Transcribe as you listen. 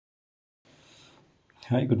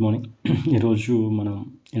Hi good morning. ఈరోజు మనం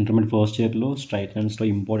intermediate first ఇయర్లో స్ట్రైట్ లైన్స్లో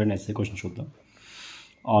ఇంపార్టెంట్ ఎస్ఏ క్వశ్చన్ చూద్దాం.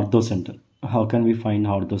 ఆర్థోసెంటర్, హౌ కెన్ వి ఫైండ్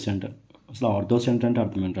ఆర్థోసెంటర్? అసలు ఆర్థోసెంటర్ అంటే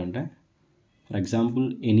అర్థం ఏంటంటే, for example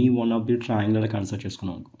any one of the triangle consider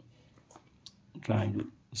చేసుకున్నాం అనుకో. ట్రయాంగిల్,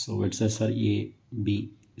 సో వెట్సెస్ ఆర్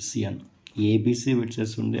ఏబిసి అని. ఏబిసి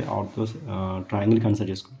వెట్సెస్ ఉండే ట్రయాంగిల్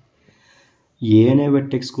కన్సిడర్ చేసుకున్నాం. ఏ అనే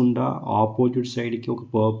వెర్టెక్స్ గుండా ఆపోజిట్ సైడ్కి ఒక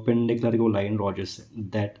పర్పెండిక్యులర్గా ఒక లైన్ డ్రా చేస్తే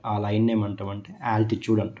దట్ ఆ లైన్ ఏమంటామంటే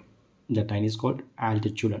ఆల్టిట్యూడ్ అంటాం. That line is called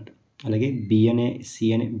altitude అంటాం. అలాగే బి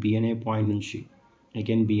అనే పాయింట్ నుంచి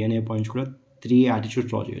అగైన్ బి అనే పాయింట్స్ కూడా 3 ఆల్టిట్యూడ్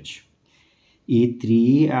డ్రా చేయొచ్చు. ఈ 3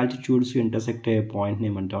 ఆల్టిట్యూడ్స్ ఇంటర్సెక్ట్ అయ్యే పాయింట్ని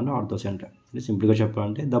ఏమంటామంటే ఆర్థోసెంటర్. అంటే సింపుల్గా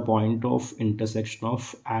చెప్పాలంటే the point of intersection of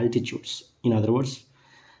altitudes. In other words,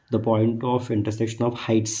 the point of intersection of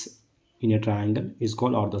heights in a triangle is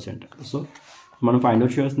called ఆర్థోసెంటర్. So మనం ఫైండ్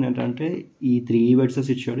అవుట్ చేయాల్సింది ఏంటంటే, ఈ 3 వెర్సెస్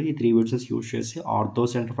ఇచ్చాడు, ఈ 3 వెర్సెస్ యూజ్ చేసి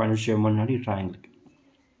ఆర్థోసెంటర్ ఫైండ్ అవుట్ చేయమన్నాడు ఈ ట్రయాంగిల్కి.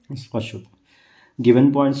 ఫస్ట్ చూద్దాం. గివెన్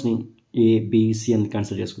పాయింట్స్ని ఏబిసి అని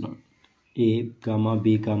కన్సిడర్ చేసుకున్నాం. ఏ కామా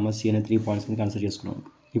బి కామా సి అనే 3 పాయింట్స్ని కన్సిడర్ చేసుకున్నాం.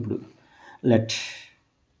 ఇప్పుడు let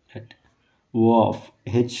O of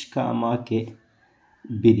H comma K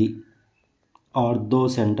బిది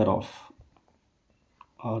ఆర్థోసెంటర్ of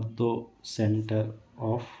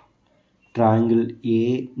triangle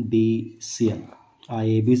ABC అని. ఆ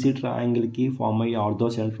ఏబిసి ట్రయాంగిల్కి ఫామ్ అయ్యే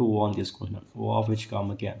ఆర్థోసెంటర్ ఓ అని తీసుకుంటున్నాను. ఓ ఆఫ్ హెచ్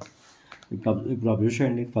కామకే అని. ఇప్పుడు అబ్జర్వ్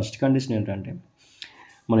చేయండి. ఫస్ట్ కండిషన్ ఏంటంటే,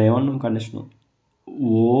 మనం ఏమన్నాం కండిషన్,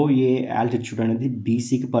 ఓఏ ఆల్టిట్యూడ్ అనేది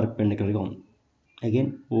బీసీకి పర్పెండిక్యులర్గా ఉంది.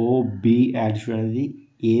 అగైన్ ఓబి ఆల్టిట్యూడ్ అనేది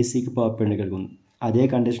ఏసీకి పర్పెండిక్యులర్గా ఉంది. అదే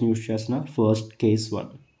కండిషన్ యూజ్ చేసిన ఫస్ట్ కేస్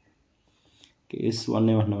 1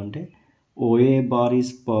 ఏమంటున్నాం అంటే OA bar is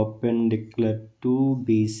perpendicular to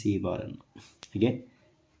BC bar అన్న. అగైన్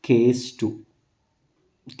కేస్ 2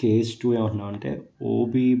 ఏమంటున్నాం అంటే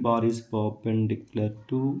OB bar is perpendicular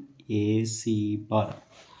to AC bar.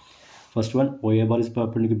 First one OA bar is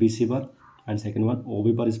perpendicular to BC bar and second one OB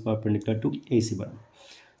bar is perpendicular to AC bar.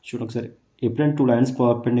 చూడండి ఒకసారి, ఎప్పుడైనా 2 lines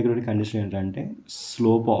perpendicular condition ఏంటంటే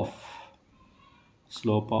slope of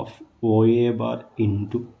OA bar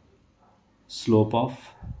into slope of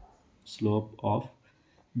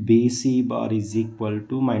BC bar is equal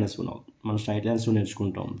to -1 అవుతుంది. మనం straight లైన్స్లో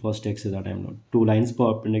నేర్చుకుంటాం first excise ఆ టైంలో. 2 లైన్స్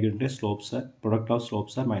పర్పెండిక్యులర్ ఉంటే product of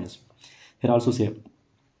slopes are -1. Here also same,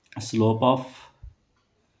 slope of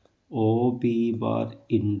OB bar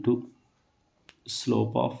into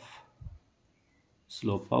slope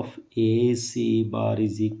of AC bar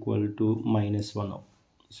is equal to -1 అవుతుంది.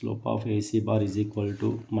 Slope of AC bar is equal to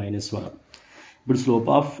 -1. ఇప్పుడు slope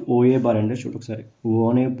of OA bar అంటే చూడు ఒకసారి, O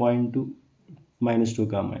అనే point -2 -1,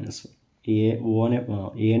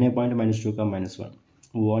 ఏ అనే point -2 -1,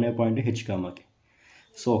 O అనే point H కామాకి.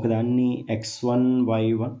 So ఒకదాన్ని x1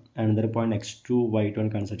 y1 and other point x2 y2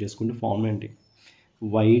 అని కన్సిడర్ చేసుకుంటే ఫార్ములా ఏంటి,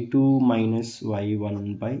 y2 - y1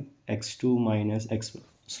 by x2 - x1.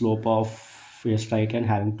 Slope of a straight line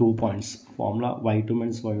having 2 points, formula y2 -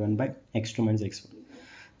 y1 by x2 - x1.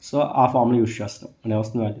 So ఆ formula use చేస్తాం. అంటే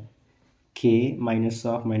వస్తుంది వాటి k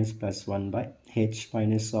 -(-1) by h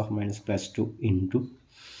 -(-2) into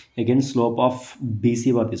again slope of BC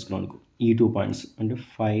bar తీసుకున్నాం అనుకో, ఈ 2 points అంటే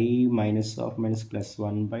 5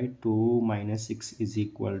 -(-1) by 2 - 6 is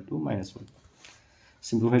equal to -1.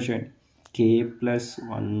 Simplify చేయండి. k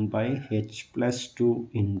 +1 by h +2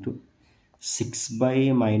 into 6 by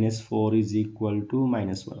 -4 is equal to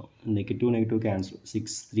 -1. Negative cancel, 6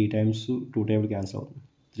 3 times 2 times cancel అవుతుంది,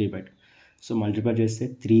 3/2. సో మల్టిప్లై చేస్తే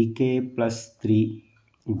 3k + 3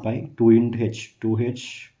 by 2 into h, 2h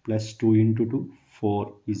plus 2 into 2 4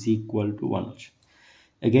 is equal to 1 వచ్చి.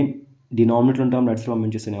 Again denominator ఉంటాం, right side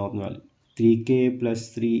పంపించేస్తే ఏమవుతుంది వాళ్ళు 3k +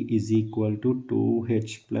 3 is equal to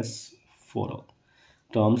 2h + 4 అవుతుంది.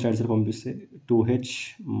 Terms right side పంపిస్తే 2h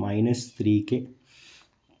 - 3k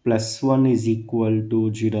 +1 is equal to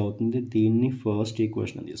 0 అవుతుంది. దీన్ని ఫస్ట్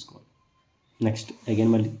ఈక్వేషన్ తీసుకోవాలి. నెక్స్ట్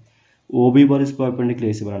అగైన్ మళ్ళీ OB bar is perpendicular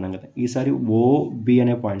AC bar అన్నాం కదా. ఈసారి OB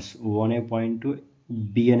అనే పాయింట్స్, O అనే పాయింట్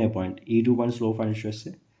B అనే పాయింట్, ఈ 2 పాయింట్స్ లో ఫైండ్ చేస్తే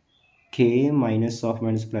k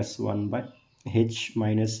 -(-1) by h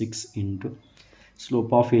 -6 into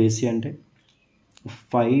slope of AC అంటే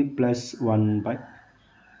 5 + 1 by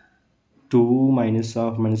 2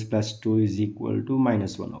 -(-+2) ఈజ్ ఈక్వల్ టు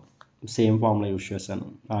 -1 అవుతుంది. సేమ్ ఫార్ములా యూజ్ చేశాను.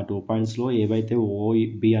 ఆ 2 పాయింట్స్లో ఏవైతే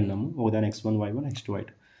OB అన్నాము, ఒకదాని x1 y1 x2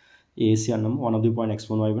 y2, AC అన్నాము, one of the point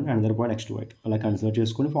x1 y1 and other point x2 y2, అలా consider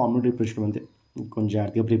చేసుకుని ఫార్ములా రిప్రెషన్ అంతే. కొంచెం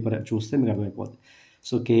జాగ్రత్తగా ప్రిపేర్ చూస్తే మీకు అర్థమైపోతుంది.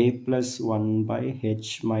 So k +1 by h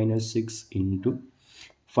 -6 into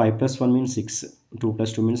 5 + 1 means 6, 2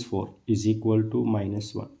 + 2 means 4 is equal to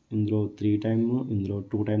 -1. ఇందులో 3 టైమ్, ఇందులో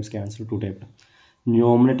 2 టైమ్స్ క్యాన్సిల్, 2 టైప్.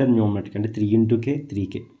 న్యూమరేటర్ అంటే 3 into k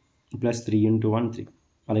 3k plus 3 into 1 3.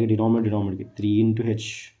 అలాగే డినామినేటర్కి 3 into h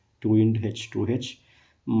 2 into h 2h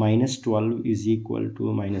minus 12 is equal to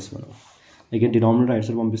minus 1. Again denominator right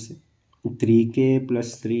side పంపిస్తే 3k plus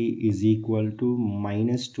 3 is equal to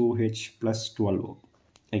minus 2h plus 12.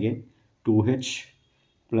 Again 2h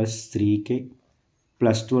plus 3k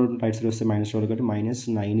plus 12 right side వస్తే minus 12 కాబట్టి minus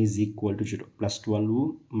 9 is equal to 0. plus 12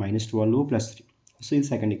 minus 12 plus 3. So ఇది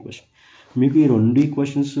second equation. మీకు ఈ రెండు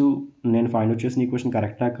equations నేను find out చేసిన equation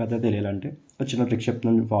కరెక్టా కదా తెలియాలంటే ఒక చిన్న ట్రిక్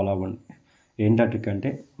చెప్తున్నాను, ఫాలో అవ్వండి. ఏంటా ట్రిక్ అంటే,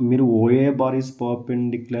 మీరు OA bar is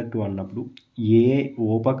perpendicular to అన్నప్పుడు ఏ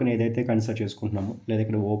ఓ పక్కన ఏదైతే కన్సిడర్ చేసుకుంటున్నామో, లేదా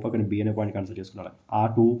ఇక్కడ ఓ పక్కన బి అనే పాయింట్ కన్సిడర్ చేసుకున్నారో ఆ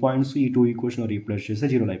 2 పాయింట్స్ ఈ 2 ఈక్వేషన్ రీప్లేస్ చేస్తే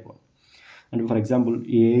జీరోలు అయిపోవాలి. అంటే ఫర్ ఎగ్జాంపుల్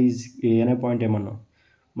ఏ అనే పాయింట్ ఏమన్నా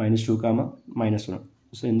 -2, -1.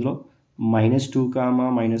 సో ఇందులో -2,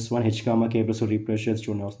 -1 h, k ప్లస్ రీప్లేస్ చేసి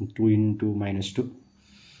చూడండి వస్తుంది 2 into -2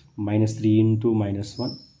 -3 into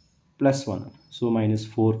 -1 plus 1. So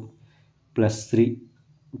 -4 plus 3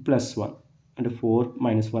 plus 1 అంటే 4 -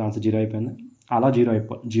 4 ఆన్సర్ 0 అయిపోయింది. అలా 0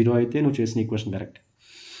 అయిపోవాలి. 0 అయితే నువ్వు చేసిన ఈక్వేషన్ కరెక్ట్.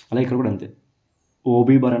 అలా ఇక్కడ కూడా అంతే.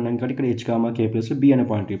 ఓబీ బార్ అన్నాం కాబట్టి ఇక్కడ h, k ప్లస్ బి అనే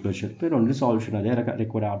పాయింట్ రీప్లేస్ చేయాలి. రెండు సొల్యూషన్ అదే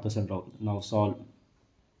రిక్వైర్డ్ ఆర్థోసెంటర్ అవుతుంది. Now solve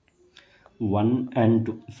 1 and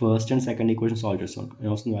 2 first and second equation solve చేస్తాం.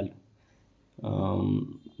 ఏమొస్తుంది వాల్యూ?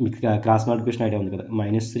 మీకు క్రాస్ మల్టిప్లికేషన్ ఐడియా ఉంది కదా,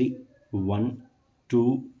 -3 1 2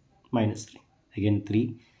 -3 again 3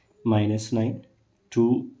 -9 2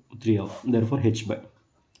 3 therefore h by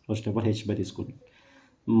first of all h by తీసుకోండి.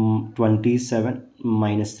 27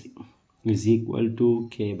 -3 is equal to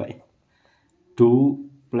k by 2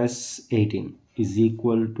 plus 18 is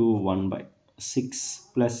equal to 1 by 6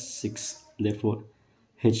 plus 6. Therefore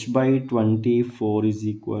h by 24 is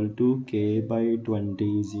equal to k by 20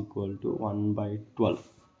 is equal to 1 by 12.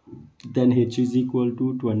 Then h is equal to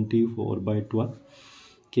 24 by 12.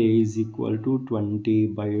 K is equal to 20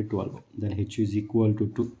 by 12. Then h is equal to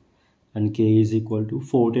 2 and k is equal to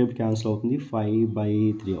 4 type cancel అవుతుంది 5 by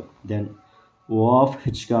 3. Then O of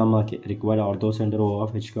h comma k required orthocenter O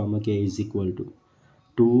of h comma k is equal to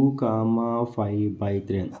 2, 5 by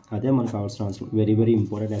 3. అదే మనకు కావాల్సిన answer. Very very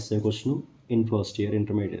important SA question in first year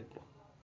intermediate.